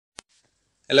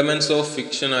Elements of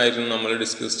fiction ആയിരുന്നു നമ്മൾ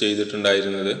discuss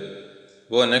ചെയ്തിട്ടുണ്ടായിരുന്നത്.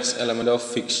 അപ്പോൾ next element of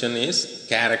fiction is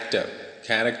character.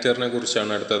 ക്യാരക്ടറിനെ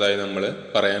കുറിച്ചാണ് അടുത്തതായി നമ്മൾ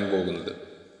പറയാൻ പോകുന്നത്.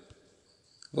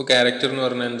 അപ്പോൾ ക്യാരക്ടർ എന്ന്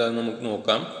പറഞ്ഞാൽ എന്താണെന്ന് നമുക്ക്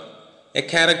നോക്കാം. A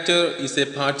character is A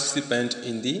participant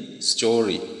in the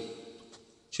story.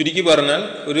 ചുരുക്കി പറഞ്ഞാൽ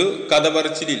ഒരു കഥ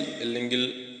പറച്ചിലിൽ അല്ലെങ്കിൽ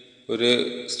ഒരു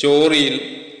സ്റ്റോറിയിൽ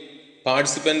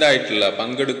പാർട്ടിസിപ്പൻ്റ് ആയിട്ടുള്ള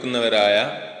പങ്കെടുക്കുന്നവരായ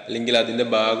അല്ലെങ്കിൽ അതിൻ്റെ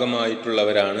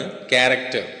ഭാഗമായിട്ടുള്ളവരാണ്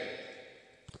character.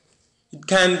 It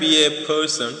can be a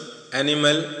person,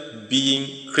 animal, being,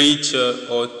 creature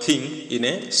or thing in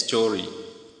a story.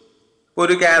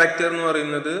 ഒരു ക്യാരക്ടർ എന്ന്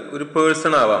പറയുന്നത് ഒരു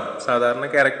പേഴ്സൺ ആവാം. സാധാരണ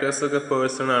ക്യാരക്ടേഴ്സ് ഒക്കെ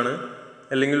പേഴ്സൺ ആണ്.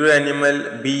 അല്ലെങ്കിൽ ഒരു അനിമൽ,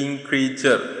 ബീയിങ്,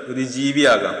 ക്രീച്ചർ, ഒരു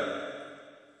ജീവിയാകാം.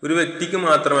 ഒരു വ്യക്തിക്ക്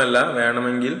മാത്രമല്ല,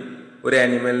 വേണമെങ്കിൽ ഒരു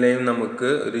അനിമലിനെയും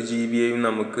നമുക്ക് ഒരു ജീവിയെയും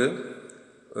നമുക്ക്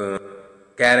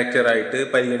ക്യാരക്ടറായിട്ട്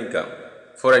പരിഗണിക്കാം.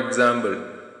 For example,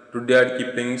 Rudyard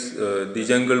കിപ്ലിങ്സ് the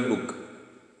jungle book.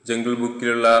 Jungle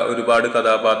ബുക്കിലുള്ള ഒരുപാട്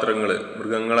കഥാപാത്രങ്ങൾ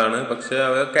മൃഗങ്ങളാണ്, പക്ഷെ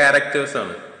അവ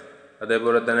ക്യാരക്ടേഴ്സാണ്.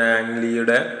 അതേപോലെ തന്നെ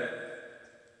ആംഗ്ലിയുടെ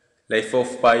ലൈഫ്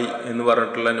ഓഫ് പൈ എന്ന്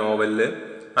പറഞ്ഞിട്ടുള്ള നോവലിൽ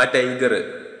ആ ടൈഗർ,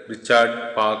 റിച്ചാർഡ്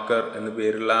പാക്കർ എന്നു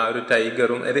പേരുള്ള ആ ഒരു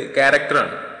ടൈഗറും ഒരു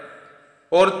ക്യാരക്ടറാണ്.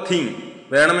 ഓർ തിങ്,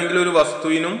 വേണമെങ്കിൽ ഒരു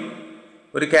വസ്തുവിനും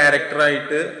ഒരു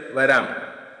ക്യാരക്ടറായിട്ട് വരാം.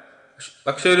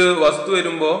 പക്ഷെ ഒരു വസ്തു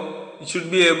വരുമ്പോൾ it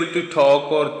should be able to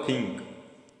talk or think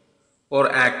or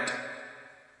act.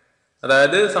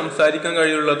 അതായത് സംസാരിക്കാൻ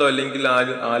കഴിവുള്ളതോ അല്ലെങ്കിൽ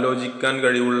ആലോചിക്കാൻ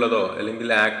കഴിവുള്ളതോ അല്ലെങ്കിൽ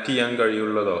ആക്ട് ചെയ്യാൻ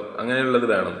കഴിവുള്ളതോ അങ്ങനെയുള്ളത്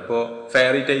വേണം. ഇപ്പോൾ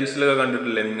ഫെയറി ടൈൽസിലൊക്കെ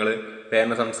കണ്ടിട്ടില്ലേ നിങ്ങൾ,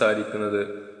 പേന സംസാരിക്കുന്നത്,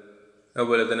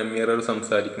 അതുപോലെ തന്നെ മിറർ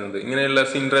സംസാരിക്കുന്നത്, ഇങ്ങനെയുള്ള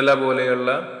സിൻഡ്രല്ല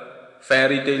പോലെയുള്ള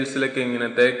ഫെയറി ടൈൽസിലൊക്കെ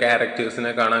ഇങ്ങനത്തെ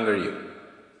ക്യാരക്ടേഴ്സിനെ കാണാൻ കഴിയും.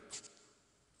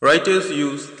 Writers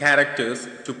use characters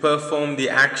to perform the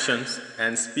actions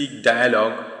and speak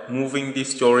dialogue, moving the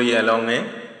story along a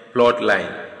plot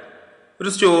line. ഒരു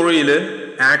സ്റ്റോറിയിൽ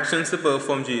ആക്ഷൻസ്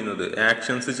പെർഫോം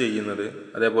ചെയ്യുന്നത്,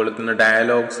 അതേപോലെ തന്നെ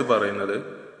ഡയലോഗ്സ് പറയുന്നത്,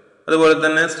 അതുപോലെ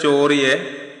തന്നെ സ്റ്റോറിയെ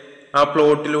ആ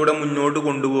പ്ലോട്ടിലൂടെ മുന്നോട്ട്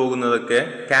കൊണ്ടുപോകുന്നതൊക്കെ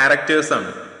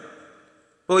ക്യാരക്ടേഴ്സാണ്.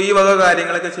 അപ്പോൾ ഈ വക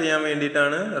കാര്യങ്ങളൊക്കെ ചെയ്യാൻ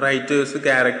വേണ്ടിയിട്ടാണ് റൈറ്റേഴ്സ്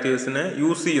ക്യാരക്ടേഴ്സിനെ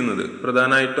യൂസ് ചെയ്യുന്നത്.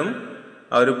 പ്രധാനമായിട്ടും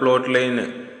ആ ഒരു പ്ലോട്ട് ലൈന്,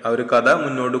 ആ ഒരു കഥ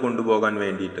മുന്നോട്ട് കൊണ്ടുപോകാൻ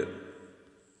വേണ്ടിയിട്ട്.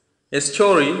 A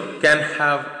story can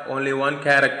have only one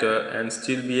character and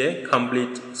still B A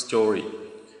complete story.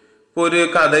 ഇപ്പോൾ ഒരു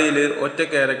കഥയിൽ ഒറ്റ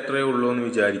ക്യാരക്ടറേ ഉള്ളൂ എന്ന്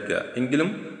വിചാരിക്കുക, എങ്കിലും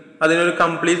അതിനൊരു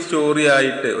കംപ്ലീറ്റ് സ്റ്റോറി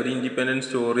ആയിട്ട്, ഒരു ഇൻഡിപെൻഡൻറ്റ്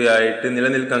സ്റ്റോറി ആയിട്ട്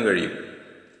നിലനിൽക്കാൻ കഴിയും.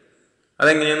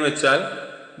 അതെങ്ങനെയെന്ന് വെച്ചാൽ,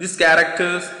 this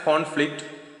characters conflict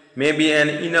may be an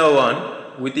inner one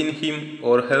within him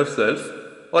or herself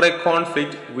or A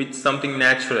conflict with something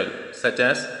natural such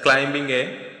as climbing A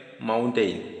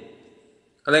mountain.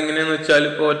 അതെങ്ങനെയെന്ന് വെച്ചാൽ,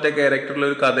 ഇപ്പോൾ ഒറ്റ ക്യാരക്ടറുള്ള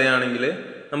ഒരു കഥയാണെങ്കിൽ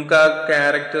നമുക്ക് ആ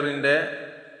ക്യാരക്ടറിൻ്റെ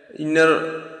ഇന്നർ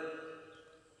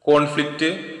കോൺഫ്ലിക്റ്റ്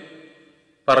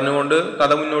പറഞ്ഞുകൊണ്ട്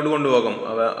കഥ മുന്നോട്ട് കൊണ്ടുപോകാം.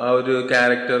 ആ ഒരു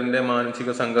ക്യാരക്ടറിൻ്റെ മാനസിക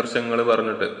സംഘർഷങ്ങൾ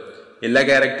പറഞ്ഞിട്ട്. എല്ലാ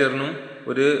ക്യാരക്ടറിനും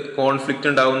ഒരു കോൺഫ്ലിക്റ്റ്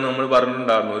ഉണ്ടാവും നമ്മൾ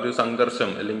പറഞ്ഞിട്ടുണ്ടായിരുന്നു, ഒരു സംഘർഷം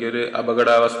അല്ലെങ്കിൽ ഒരു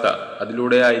അപകടാവസ്ഥ.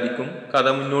 അതിലൂടെ ആയിരിക്കും കഥ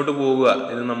മുന്നോട്ട് പോവുക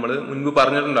എന്ന് നമ്മൾ മുൻപ്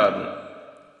പറഞ്ഞിട്ടുണ്ടായിരുന്നു.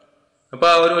 അപ്പോൾ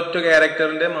ആ ഒരു ഒറ്റ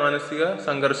ക്യാരക്ടറിൻ്റെ മാനസിക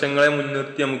സംഘർഷങ്ങളെ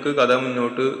മുൻനിർത്തി നമുക്ക് കഥ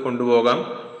മുന്നോട്ട് കൊണ്ടുപോകാം.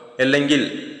 അല്ലെങ്കിൽ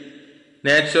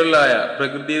നാച്ചുറലായ,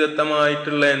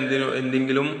 പ്രകൃതിദത്തമായിട്ടുള്ള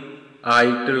എന്തെങ്കിലും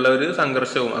ആയിട്ടുള്ള ഒരു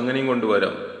സംഘർഷവും അങ്ങനെയും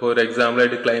കൊണ്ടുവരാം. ഇപ്പോൾ ഒരു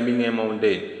എക്സാമ്പിളായിട്ട് ക്ലൈംബിങ് എ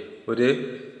മൗണ്ടെയിൻ, ഒരു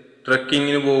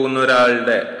ട്രക്കിങ്ങിന് പോകുന്ന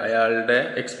അയാളുടെ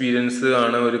എക്സ്പീരിയൻസ്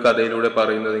ആണ് ഒരു കഥയിലൂടെ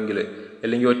പറയുന്നതെങ്കിൽ,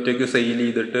 അല്ലെങ്കിൽ ഒറ്റയ്ക്ക് സെയിൽ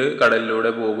ചെയ്തിട്ട്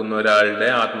കടലിലൂടെ പോകുന്ന ഒരാളുടെ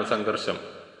ആത്മസംഘർഷം,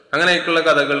 അങ്ങനെയൊക്കെയുള്ള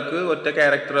കഥകൾക്ക് ഒറ്റ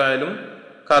ക്യാരക്ടർ ആയാലും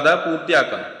കഥ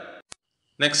പൂർത്തിയാക്കാം.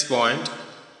 Next point,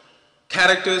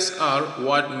 characters are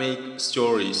what make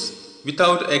stories.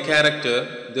 Without A character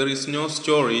there is no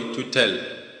story to tell,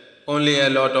 only a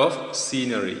lot of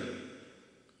scenery.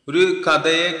 ഒരു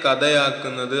കഥയെ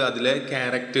കഥയാക്കുന്നത് അതിലെ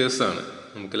ക്യാരക്ടേഴ്സാണ്.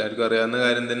 നമുക്കെല്ലാവർക്കും അറിയാവുന്ന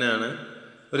കാര്യം തന്നെയാണ്.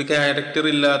 ഒരു ക്യാരക്ടർ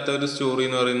ഇല്ലാത്ത ഒരു സ്റ്റോറി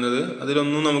എന്ന് പറയുന്നത്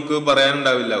അതിലൊന്നും നമുക്ക്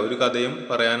പറയാനുണ്ടാവില്ല, ഒരു കഥയും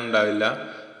പറയാനുണ്ടാവില്ല.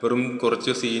 വെറും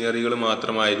കുറച്ച് സീനറികൾ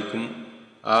മാത്രമായിരിക്കും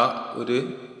ആ ഒരു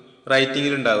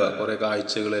റൈറ്റിങ്ങിൽ ഉണ്ടാവുക. കുറേ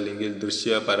കാഴ്ചകൾ അല്ലെങ്കിൽ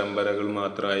ദൃശ്യ പരമ്പരകൾ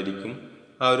മാത്രമായിരിക്കും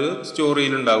ആ ഒരു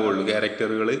സ്റ്റോറിയിൽ ഉണ്ടാവുകയുള്ളൂ,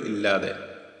 ക്യാരക്ടറുകൾ ഇല്ലാതെ.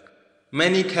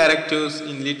 Many characters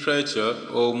in literature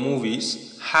or movies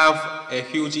have a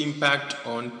huge impact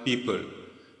on people.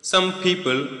 Some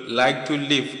people like to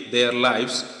live their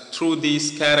lives through these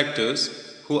characters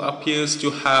who appears to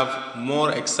have more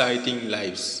exciting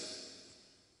lives.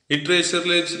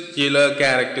 ലിറ്ററേച്ചറിലെ ചില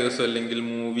ക്യാരക്ടേഴ്സോ അല്ലെങ്കിൽ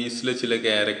മൂവീസിലെ ചില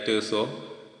ക്യാരക്ടേഴ്സോ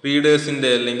റീഡേഴ്സിൻ്റെ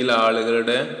അല്ലെങ്കിൽ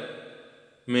ആളുകളുടെ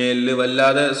മേലിൽ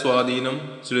വല്ലാതെ സ്വാധീനം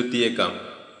ചെലുത്തിയേക്കാം.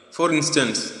 ഫോർ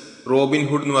ഇൻസ്റ്റൻസ്, റോബിൻ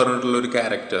ഹുഡ് എന്ന് പറഞ്ഞിട്ടുള്ള ഒരു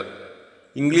ക്യാരക്ടർ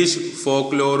ഇംഗ്ലീഷ്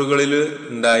ഫോക്ക് ലോറുകളിൽ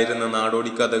ഉണ്ടായിരുന്ന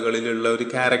നാടോടി കഥകളിലുള്ള ഒരു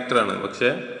ക്യാരക്ടറാണ്. പക്ഷെ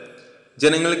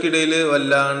ജനങ്ങൾക്കിടയിൽ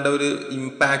വല്ലാണ്ട് ഒരു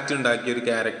ഇമ്പാക്റ്റ് ഉണ്ടാക്കിയ ഒരു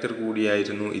ക്യാരക്ടർ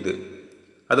കൂടിയായിരുന്നു ഇത്.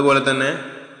 അതുപോലെ തന്നെ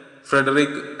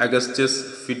ഫ്രെഡറിക് അഗസ്റ്റസ്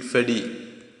ഫിറ്റ്ഫെഡി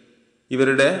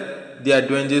ഇവരുടെ the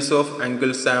adventures of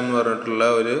uncle Sam എന്ന് പറഞ്ഞിട്ടുള്ള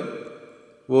ഒരു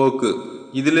വർക്ക്,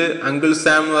 ഇതിൽ അങ്കിൾ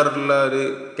സാം എന്ന് പറഞ്ഞിട്ടുള്ള ഒരു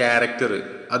ക്യാരക്ടർ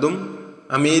അതും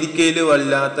അമേരിക്കയിൽ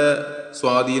വല്ലാത്ത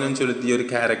സ്വാധീനം ചെലുത്തിയ ഒരു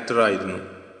ക്യാരക്ടറായിരുന്നു.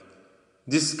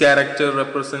 This character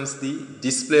represents the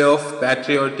display of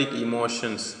patriotic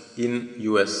emotions in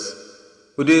US.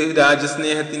 ഒരു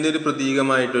രാജ്യസ്നേഹത്തിൻ്റെ ഒരു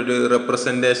പ്രതീകമായിട്ട്, ഒരു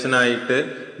റെപ്രസെൻറ്റേഷൻ ആയിട്ട്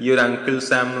ഈ ഒരു അങ്കിൾ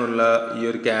സാം എന്നുള്ള ഈ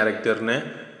ഒരു ക്യാരക്ടറിനെ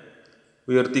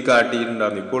ഉയർത്തി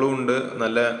കാട്ടിയിട്ടുണ്ടായിരുന്നു. ഇപ്പോഴും ഉണ്ട്.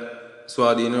 നല്ല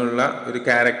സ്വാധീനമുള്ള ഒരു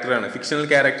ക്യാരക്ടറാണ്, ഫിക്ഷണൽ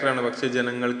ക്യാരക്ടറാണ്, പക്ഷെ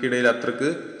ജനങ്ങൾക്കിടയിൽ അത്രക്ക്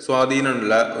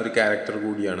സ്വാധീനമുള്ള ഒരു ക്യാരക്ടർ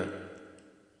കൂടിയാണ്.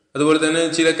 അതുപോലെ തന്നെ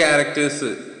ചില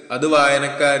ക്യാരക്ടേഴ്സ് അത്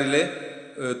വായനക്കാരിൽ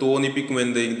തോന്നിപ്പിക്കും,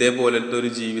 ഇതേപോലത്തെ ഒരു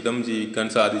ജീവിതം ജീവിക്കാൻ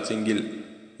സാധിച്ചെങ്കിൽ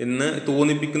എന്ന്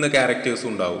തോന്നിപ്പിക്കുന്ന ക്യാരക്ടേഴ്സ്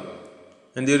ഉണ്ടാവും.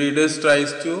 And the readers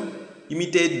tries to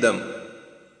imitate dum.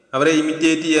 അവരെ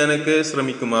ഇമിറ്റേറ്റ് ചെയ്യാനൊക്കെ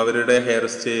ശ്രമിക്കും. അവരുടെ ഹെയർ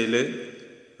സ്റ്റൈല്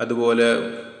അതുപോലെ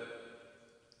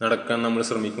നടക്കാൻ നമ്മൾ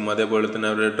ശ്രമിക്കും. അതേപോലെ തന്നെ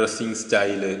അവരുടെ ഡ്രസ്സിങ്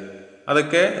സ്റ്റൈല്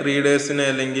അതൊക്കെ റീഡേഴ്സിനെ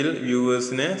അല്ലെങ്കിൽ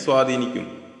വ്യൂവേഴ്സിനെ സ്വാധീനിക്കും.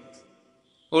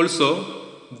 Also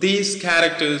these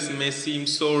characters may seem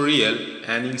so real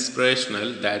and inspirational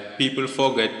that people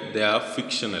forget they are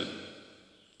fictional.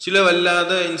 ചില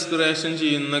വല്ലാതെ ഇൻസ്പിറേഷൻ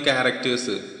ചെയ്യുന്ന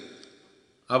ക്യാരക്ടേഴ്സ്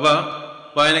അവ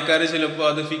വായനക്കാർ ചിലപ്പോൾ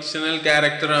അത് ഫിക്ഷണൽ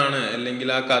ക്യാരക്ടറാണ്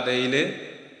അല്ലെങ്കിൽ ആ കഥയിൽ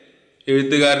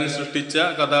എഴുത്തുകാരൻ സൃഷ്ടിച്ച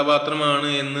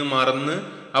കഥാപാത്രമാണ് എന്ന് മറന്ന്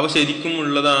അവ ശരിക്കും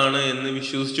ഉള്ളതാണ് എന്ന്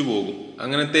വിശ്വസിച്ചു പോകും.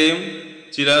 അങ്ങനത്തെയും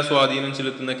ചില സ്വാധീനം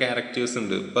ചെലുത്തുന്ന ക്യാരക്ടേഴ്സ്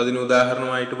ഉണ്ട്. അപ്പം അതിന്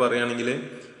ഉദാഹരണമായിട്ട് പറയുകയാണെങ്കിൽ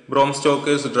ബ്രോം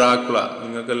സ്റ്റോക്കേഴ്സ് ഡ്രാക്കുള,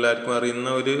 നിങ്ങൾക്ക് എല്ലാവർക്കും അറിയുന്ന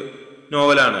ഒരു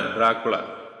നോവലാണ് ഡ്രാക്കുള.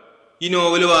 ഈ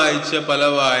നോവൽ വായിച്ച പല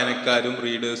വായനക്കാരും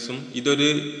റീഡേഴ്സും ഇതൊരു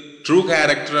ട്രൂ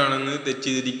ക്യാരക്ടറാണെന്ന്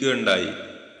തെറ്റിദ്ധരിക്കുകയുണ്ടായി.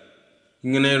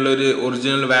 ഇങ്ങനെയുള്ളൊരു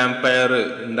ഒറിജിനൽ വാമ്പയർ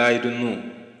ഉണ്ടായിരുന്നു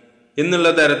എന്നുള്ള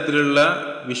തരത്തിലുള്ള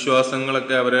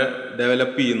വിശ്വാസങ്ങളൊക്കെ അവരെ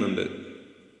ഡെവലപ്പ് ചെയ്യുന്നുണ്ട്.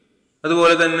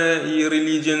 അതുപോലെ തന്നെ ഈ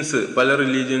പല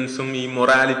റിലീജിയൻസും ഈ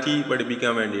മൊറാലിറ്റി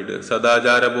പഠിപ്പിക്കാൻ വേണ്ടിയിട്ട്,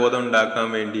 സദാചാരബോധം ഉണ്ടാക്കാൻ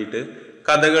വേണ്ടിയിട്ട്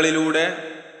കഥകളിലൂടെ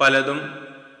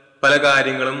പല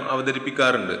കാര്യങ്ങളും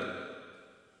അവതരിപ്പിക്കാറുണ്ട്.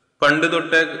 പണ്ട്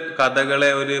തൊട്ടേ കഥകളെ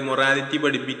ഒരു മൊറാലിറ്റി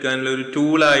പഠിപ്പിക്കാനുള്ള ഒരു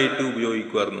ടൂളായിട്ട്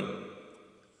ഉപയോഗിക്കുമായിരുന്നു.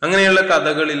 അങ്ങനെയുള്ള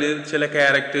കഥകളിൽ ചില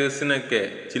ക്യാരക്ടേഴ്സിനൊക്കെ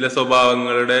ചില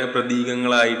സ്വഭാവങ്ങളുടെ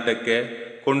പ്രതീകങ്ങളായിട്ടൊക്കെ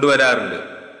കൊണ്ടുവരാറുണ്ട്.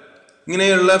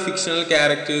 ഇങ്ങനെയുള്ള ഫിക്ഷണൽ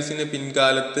ക്യാരക്ടേഴ്സിന്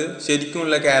പിൻകാലത്ത്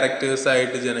ശരിക്കുമുള്ള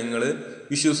ക്യാരക്ടേഴ്സായിട്ട് ജനങ്ങൾ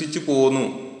വിശ്വസിച്ചു പോന്നു.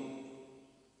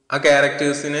 ആ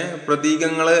ക്യാരക്ടേഴ്സിനെ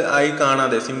പ്രതീകങ്ങൾ ആയി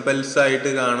കാണാതെ, സിംബൽസ്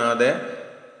ആയിട്ട് കാണാതെ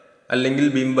അല്ലെങ്കിൽ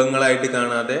ബിംബങ്ങളായിട്ട്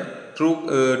കാണാതെ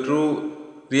ട്രൂ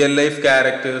റിയൽ ലൈഫ്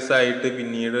ക്യാരക്ടേഴ്സ് ആയിട്ട്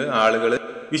പിന്നീട് ആളുകൾ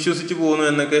വിശ്വസിച്ചു പോകുന്നു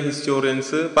എന്നൊക്കെ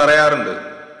ഹിസ്റ്റോറിയൻസ് പറയാറുണ്ട്.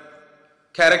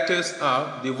 Characters are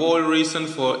the whole reason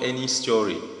for any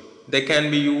story. They can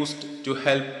be used to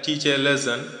help teach a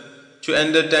lesson, to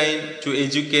entertain, to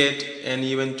educate, and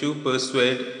even to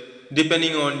persuade,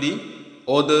 depending on the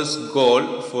author's goal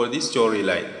for the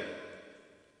storyline.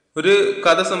 ഒരു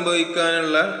കഥ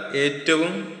സംഭവിക്കാനുള്ള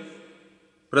ഏറ്റവും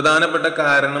പ്രധാനപ്പെട്ട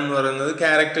കാരണം എന്ന് പറയുന്നത്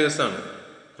ക്യാരക്ടേഴ്സാണ്.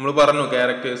 നമ്മൾ പറഞ്ഞു,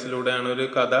 ക്യാരക്ടേഴ്സിലൂടെയാണ് ഒരു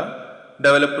കഥ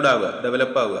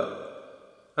ഡെവലപ്പ് ആവുക.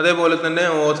 അതേപോലെ തന്നെ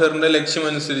ഓഥറിന്റെ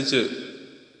ലക്ഷ്യമനുസരിച്ച്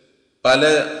പല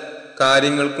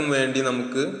കാര്യങ്ങൾക്കും വേണ്ടി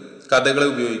നമുക്ക് കഥകളെ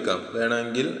ഉപയോഗിക്കാം.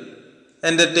 വേണമെങ്കിൽ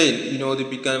എന്റർടൈൻ,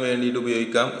 വിനോദിപ്പിക്കാൻ വേണ്ടിയിട്ട്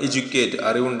ഉപയോഗിക്കാം. എഡ്യൂക്കേറ്റ്,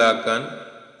 അറിവുണ്ടാക്കാൻ.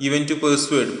 ഈവൻ ടു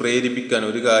പെർസ്വേഡ്, പ്രേരിപ്പിക്കാൻ,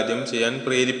 ഒരു കാര്യം ചെയ്യാൻ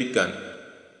പ്രേരിപ്പിക്കാൻ.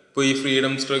 ഇപ്പോൾ ഈ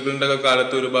ഫ്രീഡം സ്ട്രഗിളിൻ്റെ ഒക്കെ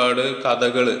കാലത്ത് ഒരുപാട്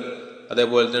കഥകൾ,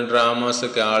 അതേപോലെ തന്നെ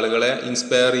ഡ്രാമാസൊക്കെ ആളുകളെ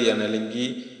ഇൻസ്പയർ ചെയ്യാൻ അല്ലെങ്കിൽ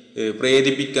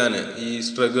പ്രേരിപ്പിക്കാൻ, ഈ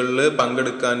സ്ട്രഗിളിൽ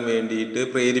പങ്കെടുക്കാൻ വേണ്ടിയിട്ട്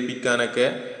പ്രേരിപ്പിക്കാനൊക്കെ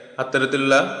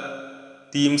അത്തരത്തിലുള്ള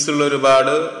തീംസ് ഉള്ള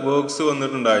ഒരുപാട് വർക്ക്സ്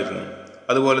വന്നിട്ടുണ്ടായിരുന്നു.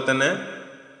 അതുപോലെ തന്നെ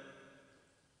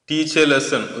ടീച്ച് എ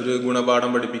ലെസൺ, ഒരു ഗുണപാഠം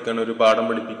പഠിപ്പിക്കാൻ, ഒരു പാഠം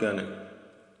പഠിപ്പിക്കാൻ.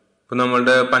 ഇപ്പം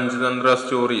നമ്മളുടെ പഞ്ചതന്ത്ര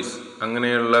സ്റ്റോറീസ്,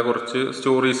 അങ്ങനെയുള്ള കുറച്ച്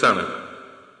സ്റ്റോറീസാണ്.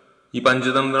 ഈ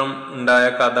പഞ്ചതന്ത്രം ഉണ്ടായ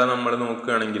കഥ നമ്മൾ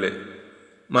നോക്കുകയാണെങ്കിൽ,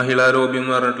 മഹിളാരോബി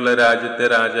എന്ന് പറഞ്ഞിട്ടുള്ള രാജ്യത്തെ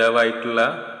രാജാവായിട്ടുള്ള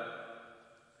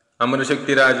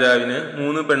അമരശക്തി രാജാവിന്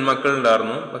 3 പെൺമക്കൾ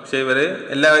ഉണ്ടായിരുന്നു. പക്ഷെ ഇവര്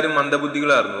എല്ലാവരും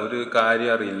മന്ദബുദ്ധികളായിരുന്നു, ഒരു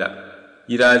കാര്യം അറിയില്ല.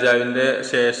 ഈ രാജാവിന്റെ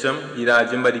ശേഷം ഈ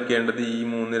രാജ്യം ഭരിക്കേണ്ടത് ഈ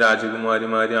 3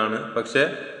 രാജകുമാരിമാരാണ്. പക്ഷെ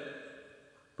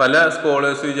പല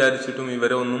സ്കോളേഴ്സ് വിചാരിച്ചിട്ടും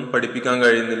ഇവരെ ഒന്നും പഠിപ്പിക്കാൻ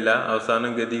കഴിയുന്നില്ല.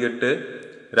 അവസാനം ഗതികെട്ട്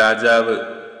രാജാവ്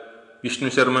വിഷ്ണു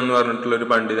ശർമ്മൻ എന്ന് പറഞ്ഞിട്ടുള്ള ഒരു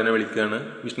പണ്ഡിതനെ വിളിക്കുകയാണ്.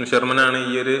 വിഷ്ണു ശർമ്മനാണ്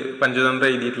ഈ ഒരു പഞ്ചതന്ത്രം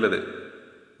എഴുതിയിട്ടുള്ളത്.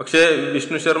 പക്ഷെ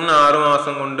വിഷ്ണു ശർമ്മൻ 6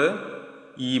 മാസം കൊണ്ട്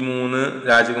ഈ 3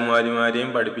 രാജകുമാരിമാരെയും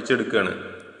പഠിപ്പിച്ചെടുക്കുകയാണ്.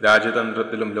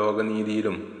 രാജതന്ത്രത്തിലും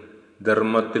ലോകനീതിയിലും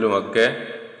ധർമ്മത്തിലും ഒക്കെ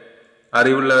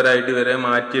അറിവുള്ളവരായിട്ട് ഇവരെ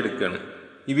മാറ്റിയെടുക്കുകയാണ്.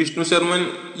 ഈ വിഷ്ണു ശർമ്മൻ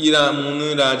ഈ 3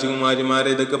 രാജകുമാരിമാരെ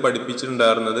ഇതൊക്കെ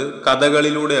പഠിപ്പിച്ചിട്ടുണ്ടായിരുന്നത്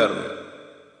കഥകളിലൂടെയായിരുന്നു.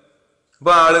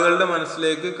 അപ്പോൾ ആളുകളുടെ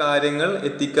മനസ്സിലേക്ക് കാര്യങ്ങൾ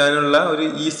എത്തിക്കാനുള്ള ഒരു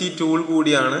ഈസി ടൂൾ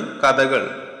കൂടിയാണ് കഥകൾ.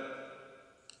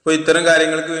 അപ്പോൾ ഇത്തരം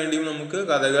കാര്യങ്ങൾക്ക് വേണ്ടിയും നമുക്ക്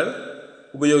കഥകൾ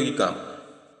ഉപയോഗിക്കാം.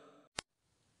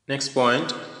 Next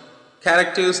point,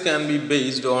 characters can be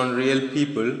based on real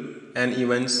people and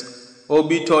events or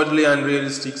be totally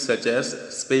unrealistic such as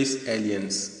space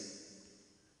aliens.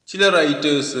 ചില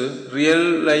റൈറ്റേഴ്സ് റിയൽ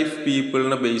ലൈഫ്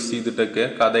പീപ്പിളിനെ ബേസ് ചെയ്തിട്ടൊക്കെ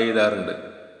കഥ എഴുതാറുണ്ട്.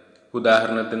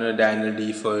 ഉദാഹരണത്തിന് ഡാനിയൽ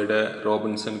ഡീഫോയുടെ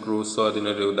റോബിൻസൺ ക്രൂസോ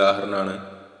അതിനൊരു ഉദാഹരണമാണ്.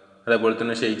 അതേപോലെ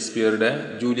തന്നെ ഷേക്സ്പിയറുടെ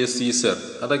ജൂലിയസ് സീസർ,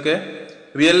 അതൊക്കെ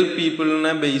റിയൽ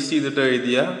പീപ്പിളിനെ ബേസ് ചെയ്തിട്ട്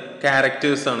എഴുതിയ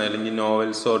ക്യാരക്ടേഴ്സാണ്, അല്ലെങ്കിൽ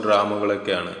നോവൽസോ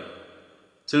ഡ്രാമകളൊക്കെയാണ്.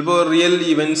 ചിലപ്പോൾ റിയൽ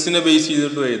ഇവൻസിനെ ബേസ്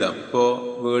ചെയ്തിട്ട് എഴുതാം. ഇപ്പോൾ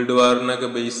വേൾഡ് വാറിനൊക്കെ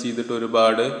ബേസ് ചെയ്തിട്ട്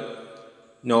ഒരുപാട്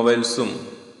നോവൽസും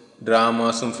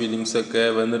ഡ്രാമാസും ഫിലിംസൊക്കെ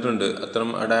വന്നിട്ടുണ്ട്.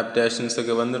 അത്തരം അഡാപ്റ്റേഷൻസ്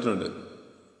ഒക്കെ വന്നിട്ടുണ്ട്.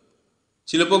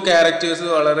 ചിലപ്പോൾ ക്യാരക്ടേഴ്സ്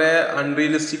വളരെ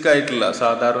അൺറിയലിസ്റ്റിക് ആയിട്ടുള്ള,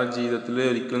 സാധാരണ ജീവിതത്തിൽ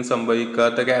ഒരിക്കലും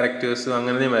സംഭവിക്കാത്ത ക്യാരക്ടേഴ്സ്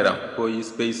അങ്ങനെ വരാം. ഇപ്പോൾ ഈ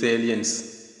space aliens,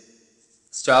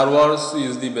 star wars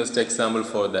is the best example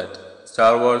for that.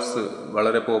 Star wars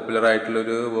വളരെ പോപ്പുലർ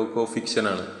ആയിട്ടുള്ളൊരു വർക്ക് ഓഫ്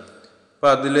ഫിക്ഷനാണ്. അപ്പോൾ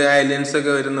അതിൽ ഏലിയൻസ്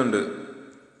ഒക്കെ വരുന്നുണ്ട്.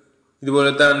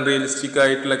 ഇതുപോലത്തെ അൺറിയലിസ്റ്റിക്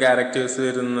ആയിട്ടുള്ള ക്യാരക്ടേഴ്സ്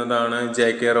വരുന്നതാണ്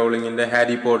ജെ.കെ. റൗളിങ്ങിൻ്റെ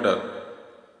ഹാരി പോട്ടർ.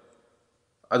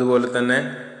 അതുപോലെ തന്നെ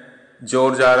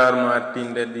George R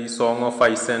മാർട്ടിൻ്റെ the song of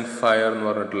ice and fire എന്ന്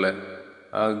പറഞ്ഞിട്ടുള്ള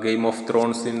ഗെയിം ഓഫ്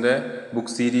ത്രോൺസിൻ്റെ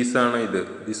ബുക്ക് സീരീസാണ് ഇത്,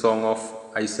 the song of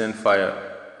ice and fire.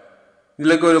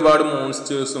 ഇതിലൊക്കെ ഒരുപാട്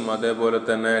മോൺസ്റ്റേഴ്സും അതേപോലെ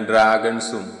തന്നെ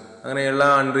ഡ്രാഗൺസും അങ്ങനെയുള്ള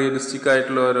അൺറിയലിസ്റ്റിക്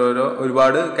ആയിട്ടുള്ള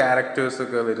ഒരുപാട്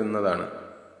ക്യാരക്ടേഴ്സൊക്കെ വരുന്നതാണ്.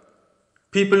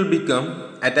 People become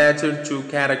attached to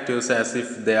characters as if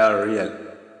they are real,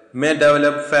 may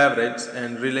develop favorites and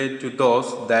relate to those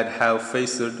that have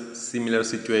faced similar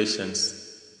situations.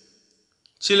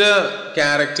 ചില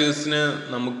ക്യാരക്ടേഴ്സിന്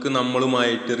നമുക്ക്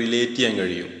നമ്മളുമായിട്ട് റിലേറ്റ് ചെയ്യാൻ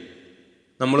കഴിയും.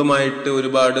 നമ്മളുമായിട്ട്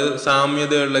ഒരുപാട്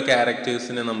സാമ്യതയുള്ള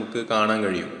ക്യാരക്ടേഴ്സിനെ നമുക്ക് കാണാൻ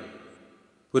കഴിയും.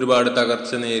 ഒരുപാട്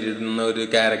തകർച്ച നേരിടുന്ന ഒരു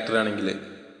ക്യാരക്ടറാണെങ്കിൽ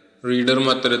റീഡറും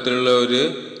അത്തരത്തിലുള്ള ഒരു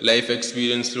ലൈഫ്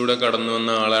എക്സ്പീരിയൻസിലൂടെ കടന്നു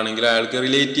വന്ന ആളാണെങ്കിൽ അയാൾക്ക്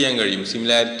റിലേറ്റ് ചെയ്യാൻ കഴിയും,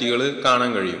 സിമിലാരിറ്റികൾ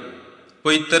കാണാൻ കഴിയും.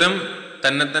 അപ്പോൾ ഇത്തരം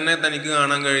തന്നെ തനിക്ക്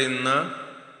കാണാൻ കഴിയുന്ന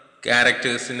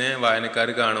ക്യാരക്ടേഴ്സിനെ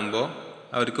വായനക്കാർ കാണുമ്പോൾ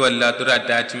അവർക്ക് വല്ലാത്തൊരു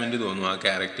അറ്റാച്ച്മെൻറ്റ് തോന്നും. ആ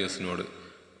ക്യാരക്ടേഴ്സിനോട്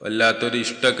വല്ലാത്തൊരു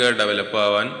ഇഷ്ടമൊക്കെ ഡെവലപ്പ്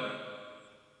ആവാൻ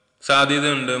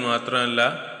സാധ്യതയുണ്ട്. മാത്രമല്ല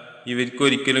ഇവർക്ക്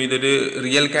ഒരിക്കലും ഇതൊരു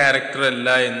റിയൽ ക്യാരക്ടർ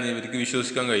അല്ല എന്ന് ഇവർക്ക്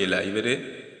വിശ്വസിക്കാൻ കഴിയില്ല.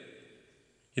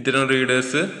 ഇത്തരം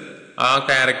റീഡേഴ്സ് ആ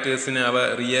ക്യാരക്ടേഴ്സിനെ അവ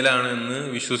റിയൽ ആണ് എന്ന്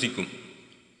വിശ്വസിക്കും.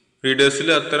 റീഡേഴ്സിൽ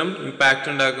അത്തരം ഇമ്പാക്റ്റ്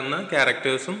ഉണ്ടാക്കുന്ന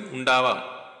ക്യാരക്ടേഴ്സും ഉണ്ടാവാം.